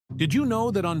Did you know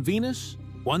that on Venus,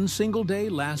 one single day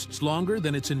lasts longer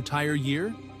than its entire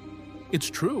year? It's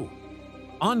true.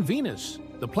 On Venus,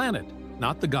 the planet,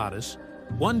 not the goddess,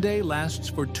 one day lasts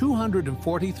for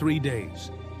 243 days.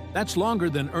 That's longer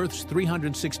than Earth's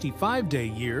 365-day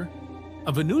year.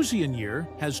 A Venusian year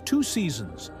has 2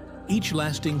 seasons, each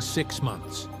lasting 6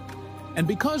 months. And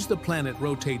because the planet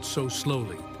rotates so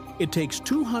slowly, it takes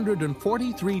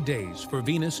 243 days for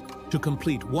Venus to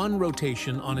complete one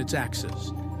rotation on its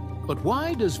axis. But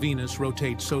why does Venus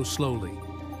rotate so slowly?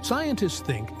 Scientists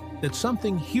think that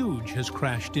something huge has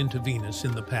crashed into Venus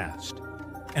in the past.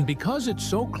 And because it's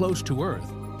so close to Earth,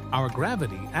 our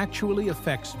gravity actually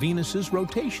affects Venus's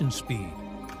rotation speed.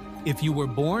 If you were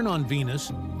born on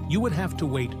Venus, you would have to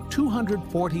wait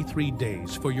 243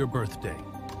 days for your birthday.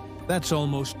 That's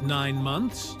almost 9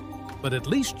 months, but at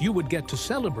least you would get to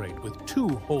celebrate with 2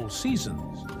 whole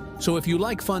seasons. So if you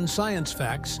like fun science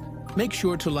facts, make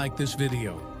sure to like this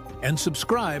video and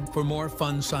subscribe for more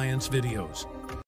fun science videos.